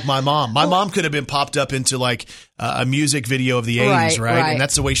not like my mom. My mom could have been popped up into like a music video of the 80s, right? And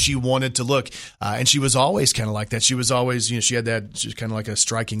that's the way she wanted to look. And she was always kind of like that. She was always, she had that, she was kind of like a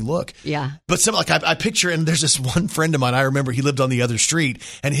striking look. Yeah. But some, like I picture, and there's this one friend of mine, I remember he lived on the other street,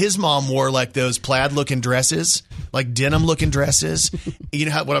 and his mom wore like those plaid looking dresses, like denim looking dresses. You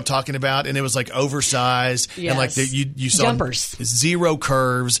know what I'm talking about? And it was like oversized and like you saw jumpers, zero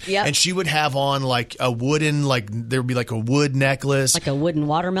curves. Yep. And she would have on like a wooden, like there would be like a wood necklace. Like a wooden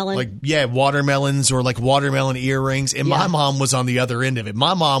watermelon? Like, yeah, watermelons or like watermelon earrings. And my mom was on the other end of it.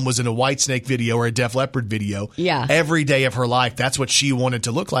 My mom was in a Whitesnake video or a Def Leppard video every day of her life. That's what she wanted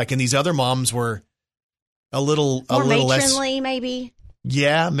to look like. And these other moms were a little matronly, less, maybe?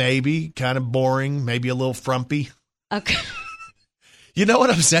 Yeah, maybe. Kind of boring. Maybe a little frumpy. Okay. You know what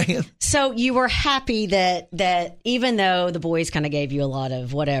I'm saying? So you were happy that even though the boys kind of gave you a lot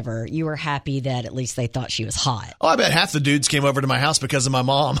of whatever, you were happy that at least they thought she was hot. Oh, I bet half the dudes came over to my house because of my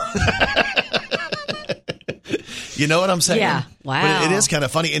mom. You know what I'm saying? Yeah. Wow. But it is kind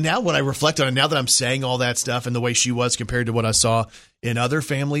of funny. And now when I reflect on it, now that I'm saying all that stuff and the way she was compared to what I saw in other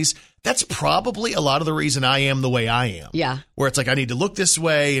families, that's probably a lot of the reason I am the way I am. Yeah. Where it's like, I need to look this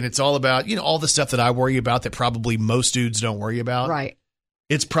way, and it's all about, all the stuff that I worry about that probably most dudes don't worry about. Right.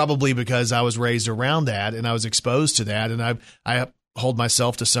 It's probably because I was raised around that and I was exposed to that, and I hold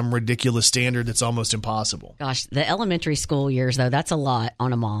myself to some ridiculous standard that's almost impossible. Gosh, the elementary school years, though, that's a lot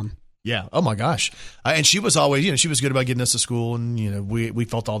on a mom. Yeah. Oh my gosh. And she was always, she was good about getting us to school, and, we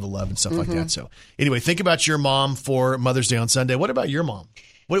felt all the love and stuff like that. So anyway, think about your mom for Mother's Day on Sunday. What about your mom?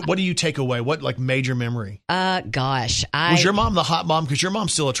 What do you take away? What like major memory? Gosh. Was your mom the hot mom? Because your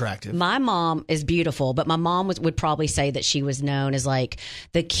mom's still attractive. My mom is beautiful, but my mom would probably say that she was known as like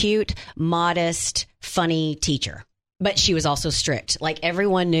the cute, modest, funny teacher. But she was also strict. Like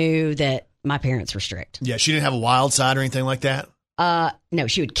everyone knew that my parents were strict. Yeah. She didn't have a wild side or anything like that? No,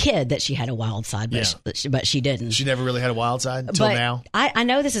 she would kid that she had a wild side, but she didn't. She never really had a wild side until now? I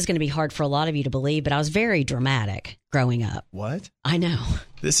know this is going to be hard for a lot of you to believe, but I was very dramatic growing up. What? I know.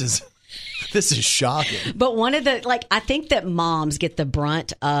 This is shocking. But one of the, I think that moms get the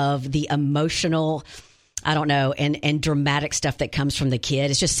brunt of the emotional, I don't know, and dramatic stuff that comes from the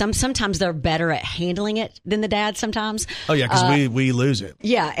kid. It's just sometimes they're better at handling it than the dad sometimes. Oh, yeah, because we lose it.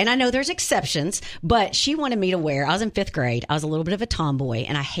 Yeah, and I know there's exceptions, but she wanted me to wear, I was in 5th grade, I was a little bit of a tomboy,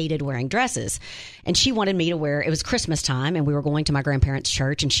 and I hated wearing dresses. And she wanted me to wear, it was Christmas time, and we were going to my grandparents'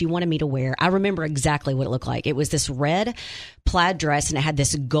 church, and she wanted me to wear, I remember exactly what it looked like. It was this red plaid dress, and it had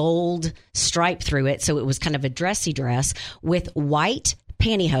this gold stripe through it, so it was kind of a dressy dress with white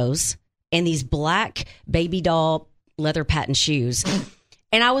pantyhose and these black baby doll leather patent shoes.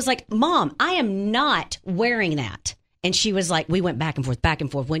 And I was like, Mom, I am not wearing that. And she was like, we went back and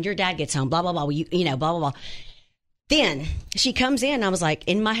forth. When your dad gets home, blah, blah, blah, blah, blah, blah. Then she comes in. I was like,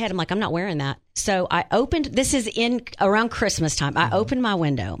 in my head, I'm like, I'm not wearing that. So I opened, this is around Christmas time. I opened my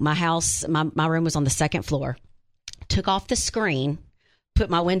window. My house, my room was on the 2nd floor. took off the screen, put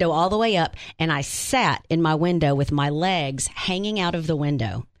my window all the way up, and I sat in my window with my legs hanging out of the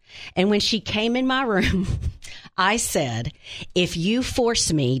window. And when she came in my room, I said, if you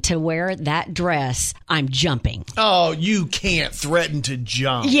force me to wear that dress, I'm jumping. Oh, you can't threaten to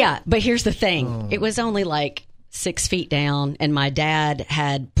jump. Yeah, but here's the thing. It was only like 6 feet down, and my dad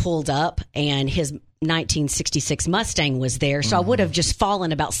had pulled up, and his 1966 Mustang was there, so I would have just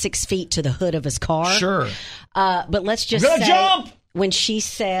fallen about 6 feet to the hood of his car. Sure. But let's just say, jump! When she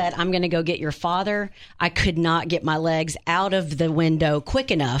said, I'm going to go get your father, I could not get my legs out of the window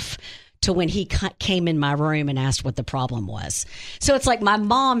quick enough to when he came in my room and asked what the problem was. So it's like my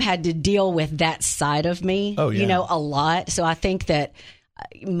mom had to deal with that side of me, a lot. So I think that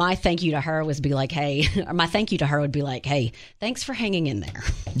my thank you to her was be like, hey, or my thank you to her would be like, hey, thanks for hanging in there.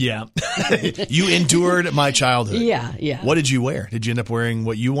 Yeah. You endured my childhood. Yeah. What did you wear? Did you end up wearing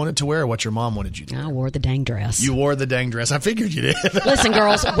what you wanted to wear or what your mom wanted you to wear? I wore the dang dress. You wore the dang dress. I figured you did. Listen,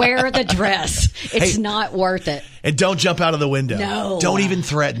 girls, wear the dress. It's not worth it. And don't jump out of the window. No. Don't even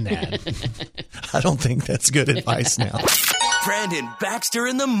threaten that. I don't think that's good advice now. Brandon Baxter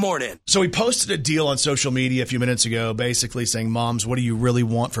in the morning. So we posted a deal on social media a few minutes ago, basically saying, moms, what do you really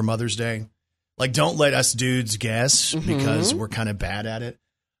want for Mother's Day? Like, don't let us dudes guess because we're kind of bad at it.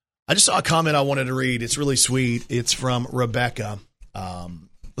 I just saw a comment I wanted to read. It's really sweet. It's from Rebecca.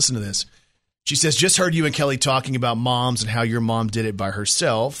 Listen to this. She says, just heard you and Kelly talking about moms and how your mom did it by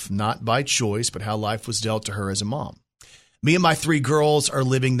herself, not by choice, but how life was dealt to her as a mom. Me and my 3 girls are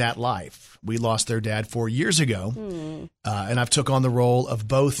living that life. We lost their dad 4 years ago, and I've took on the role of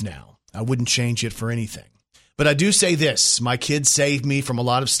both now. I wouldn't change it for anything. But I do say this. My kids saved me from a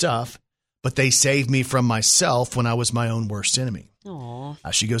lot of stuff, but they saved me from myself when I was my own worst enemy.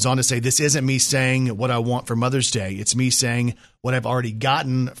 She goes on to say, this isn't me saying what I want for Mother's Day. It's me saying what I've already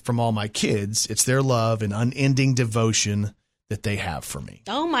gotten from all my kids. It's their love and unending devotion that they have for me.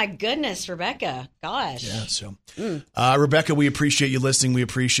 Oh, my goodness, Rebecca. Gosh. Yeah, so Rebecca, we appreciate you listening. We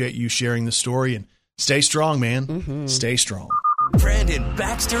appreciate you sharing the story. And stay strong, man. Stay strong. Brandon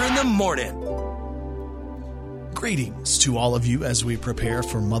Baxter in the morning. Greetings to all of you as we prepare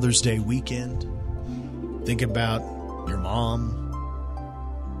for Mother's Day weekend. Think about your mom,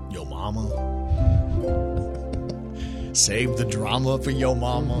 your mama. Save the drama for your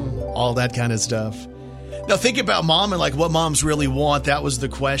mama. All that kind of stuff. Now, think about mom and like what moms really want. That was the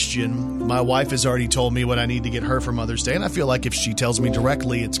question. My wife has already told me what I need to get her for Mother's Day. And I feel like if she tells me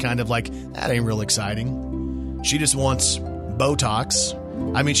directly, it's kind of like, that ain't real exciting. She just wants Botox.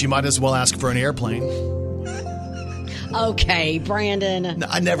 I mean, she might as well ask for an airplane. Okay, Brandon. No,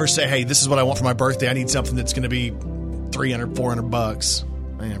 I never say, hey, this is what I want for my birthday. I need something that's going to be $300,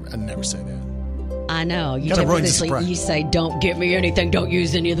 $400. I never say that. I know. You Kinda ruins the typically surprise. you say, don't get me anything. Don't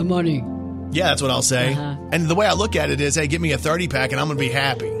use any of the money. Yeah, that's what I'll say. And the way I look at it is, hey, give me a 30-pack and I'm going to be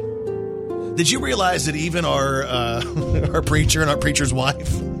happy. Did you realize that even our our preacher and our preacher's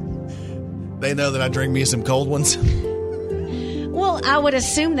wife, they know that I drink me some cold ones? Well, I would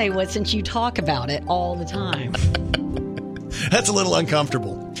assume they would since you talk about it all the time. That's a little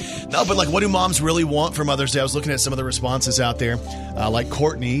uncomfortable. No, but like, what do moms really want for Mother's Day? I was looking at some of the responses out there. Like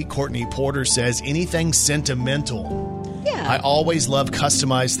Courtney Porter says, anything sentimental. Yeah. I always love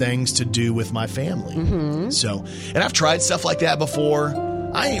customized things to do with my family. So, and I've tried stuff like that before.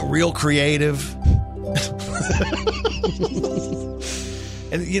 I ain't real creative.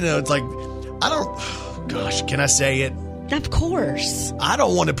 And, it's like, can I say it? Of course. I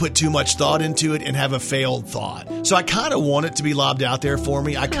don't want to put too much thought into it and have a failed thought. So I kind of want it to be lobbed out there for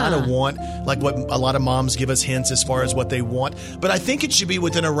me. I kind of want, like what a lot of moms give us hints as far as what they want. But I think it should be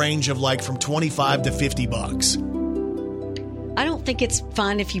within a range of like from $25 to $50. I don't think it's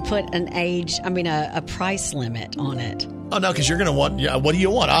fun if you put a price limit on it. Oh, no, because you're going to want, what do you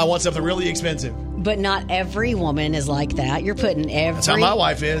want? I want something really expensive. But not every woman is like that. You're putting every... That's how my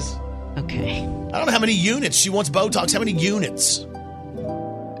wife is. Okay. I don't know how many units. She wants Botox. How many units?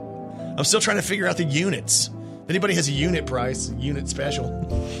 I'm still trying to figure out the units. If anybody has a unit price, unit special.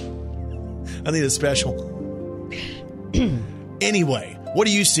 I need a special. Anyway, what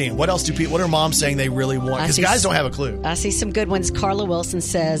are you seeing? What else what are moms saying they really want? Because guys don't have a clue. I see some good ones. Carla Wilson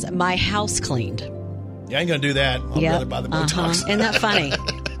says, my house cleaned. Yeah, I ain't going to do that. I'd rather buy the Botox. Isn't that funny?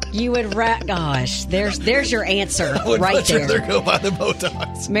 You would gosh, there's your answer I would right much there. rather go buy the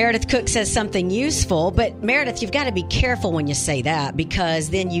Botox. Meredith Cook says something useful, but Meredith, you've got to be careful when you say that because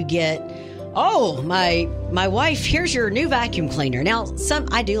then you get, oh, my wife, here's your new vacuum cleaner. Now,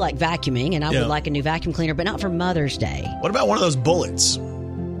 I do like vacuuming, and I would like a new vacuum cleaner, but not for Mother's Day. What about one of those bullets?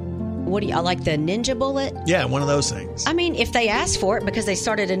 what do you, I like the Ninja Bullet? Yeah, one of those things. I mean, if they ask for it because they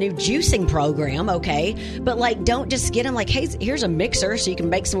started a new juicing program, okay. But, like, don't just get them like, hey, here's a mixer so you can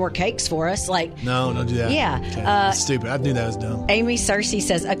make some more cakes for us. Like, no, don't do that. Yeah. Okay. That's stupid. I knew that was dumb. Amy Cersei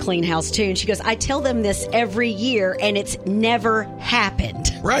says a clean house too. And she goes, I tell them this every year and it's never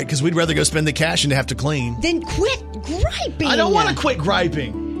happened. Right, because we'd rather go spend the cash and have to clean. Then quit griping. I don't want to quit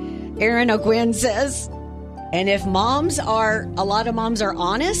griping. Erin O'Gwen says, and if a lot of moms are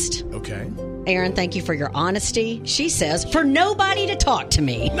honest. Okay. Erin, thank you for your honesty. She says, for nobody to talk to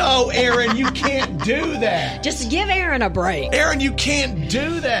me. No, Erin, you can't do that. Just give Erin a break. Erin, you can't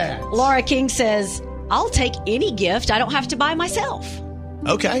do that. Laura King says, I'll take any gift I don't have to buy myself.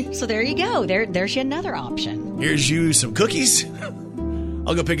 Okay. So there you go. There's yet another option. Here's you some cookies.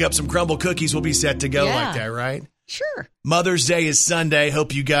 I'll go pick up some crumble cookies. We'll be set to go like that, right? Sure. Mother's Day is Sunday.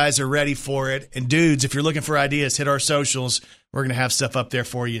 Hope you guys are ready for it. And dudes, if you're looking for ideas, hit our socials. We're going to have stuff up there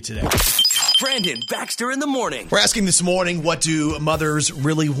for you today. Brandon Baxter in the morning. We're asking this morning, what do mothers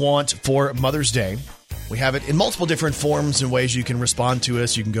really want for Mother's Day? We have it in multiple different forms and ways you can respond to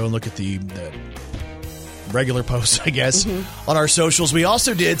us. You can go and look at the regular posts, I guess, on our socials. We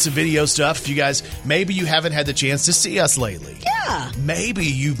also did some video stuff. If you guys, maybe you haven't had the chance to see us lately. Yeah. Maybe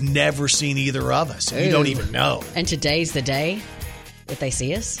you've never seen either of us. And you don't even know. And today's the day if they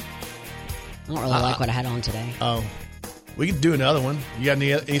see us. I don't really like what I had on today. Oh, we can do another one. You got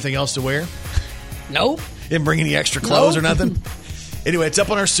anything else to wear? Nope. Didn't bring any extra clothes or nothing? Anyway, it's up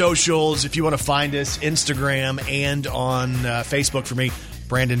on our socials. If you want to find us, Instagram and on Facebook for me,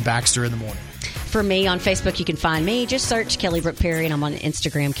 Brandon Baxter in the morning. For me, on Facebook, you can find me. Just search Kelly Brook Perry, and I'm on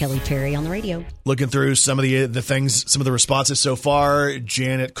Instagram, Kelly Perry on the radio. Looking through some of the things, some of the responses so far,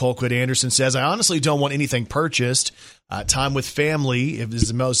 Janet Colquitt Anderson says, I honestly don't want anything purchased. Time with family is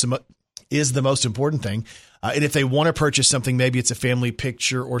the most important thing. And if they want to purchase something, maybe it's a family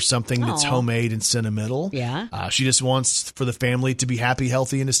picture or something that's homemade and sentimental. Yeah. She just wants for the family to be happy,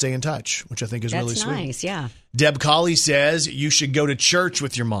 healthy, and to stay in touch, which I think is really sweet. That's nice, yeah. Deb Colley says you should go to church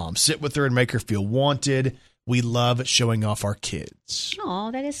with your mom. Sit with her and make her feel wanted. We love showing off our kids.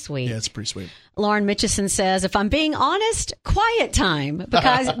 Oh, that is sweet. Yeah, it's pretty sweet. Lauren Mitchison says, if I'm being honest, quiet time.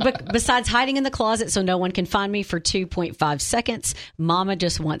 Because besides hiding in the closet so no one can find me for 2.5 seconds, Mama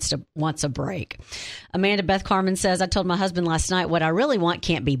just wants a break. Amanda Beth Carmen says, I told my husband last night what I really want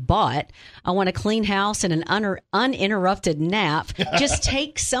can't be bought. I want a clean house and an uninterrupted nap. Just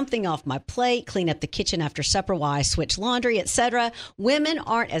take something off my plate, clean up the kitchen after supper while I switch laundry, etc. Women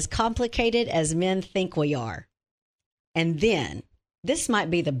aren't as complicated as men think we are. And then, this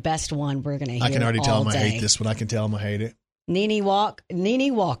might be the best one we're going to hear all day. I can already tell him I hate this one. I can tell him I hate it. Nene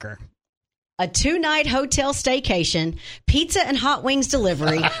Walker. A 2-night hotel staycation, pizza and hot wings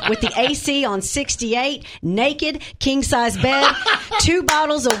delivery with the AC on 68, naked, king-size bed, 2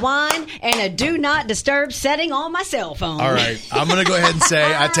 bottles of wine, and a do not disturb setting on my cell phone. All right. I'm going to go ahead and say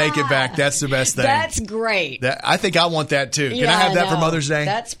I take it back. That's the best thing. That's great. I think I want that, too. Can I have that for Mother's Day?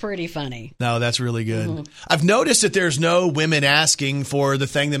 That's pretty funny. No, that's really good. Mm-hmm. I've noticed that there's no women asking for the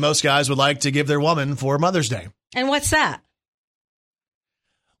thing that most guys would like to give their woman for Mother's Day. And what's that?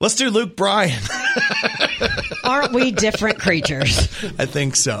 Let's do Luke Bryan. Aren't we different creatures? I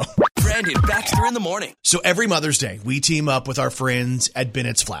think so. Brandon Baxter in the morning. So every Mother's Day, we team up with our friends at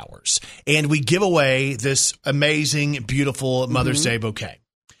Bennett's Flowers, and we give away this amazing, beautiful Mother's Day bouquet.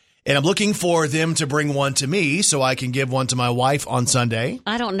 And I'm looking for them to bring one to me so I can give one to my wife on Sunday.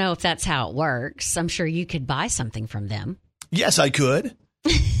 I don't know if that's how it works. I'm sure you could buy something from them. Yes, I could.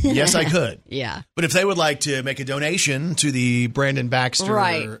 Yes, I could. Yeah. But if they would like to make a donation to the Brandon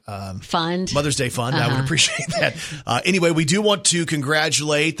Baxter Fund, Mother's Day Fund, I would appreciate that. Anyway, we do want to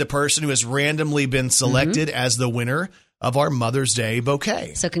congratulate the person who has randomly been selected as the winner of our Mother's Day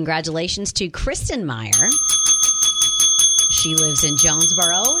bouquet. So congratulations to Kristen Meyer. She lives in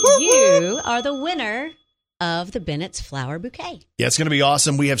Jonesboro. Woo-hoo! You are the winner of the Bennett's Flower Bouquet. Yeah, it's going to be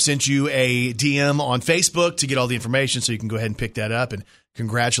awesome. We have sent you a DM on Facebook to get all the information so you can go ahead and pick that up. And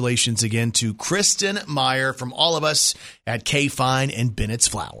congratulations again to Kristen Meyer from all of us at K-Fine and Bennett's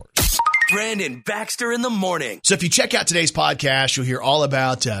Flowers. Brandon Baxter in the morning. So if you check out today's podcast, you'll hear all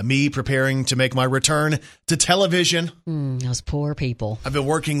about me preparing to make my return to television. Those poor people. I've been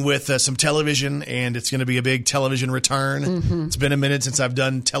working with some television, and it's going to be a big television return. It's been a minute since I've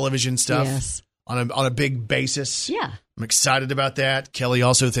done television stuff. Yes. On a big basis. Yeah. I'm excited about that. Kelly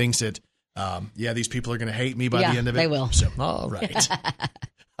also thinks that, these people are going to hate me by the end of it. They will. So, all right.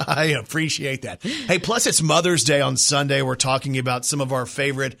 I appreciate that. Hey, plus it's Mother's Day on Sunday. We're talking about some of our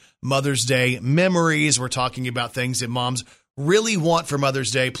favorite Mother's Day memories. We're talking about things that moms really want for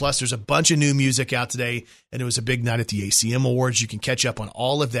Mother's Day. Plus, there's a bunch of new music out today, and it was a big night at the ACM Awards. You can catch up on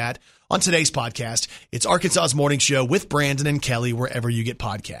all of that on today's podcast. It's Arkansas's Morning Show with Brandon and Kelly, wherever you get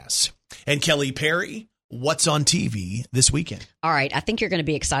podcasts. And Kelly Perry, what's on TV this weekend? All right. I think you're going to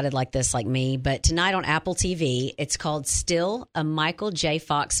be excited like me, but tonight on Apple TV, it's called Still, a Michael J.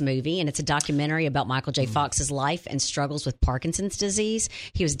 Fox movie, and it's a documentary about Michael J. Fox's life and struggles with Parkinson's disease.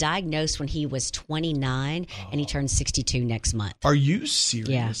 He was diagnosed when he was 29, and he turned 62 next month. Are you serious?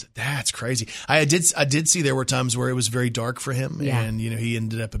 Yeah. That's crazy. I did see there were times where it was very dark for him, and he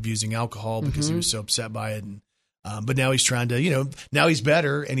ended up abusing alcohol because he was so upset by it. And but now he's trying to, now he's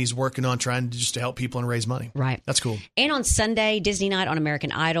better, and he's working on trying to just to help people and raise money. Right. That's cool. And on Sunday, Disney night on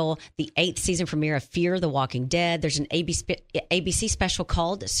American Idol, the 8th season premiere of Fear the Walking Dead. There's an ABC special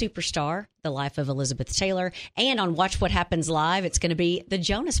called Superstar, The Life of Elizabeth Taylor. And on Watch What Happens Live, it's going to be the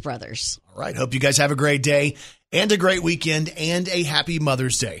Jonas Brothers. All right. Hope you guys have a great day and a great weekend and a happy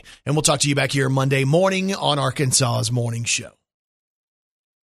Mother's Day. And we'll talk to you back here Monday morning on Arkansas's Morning Show.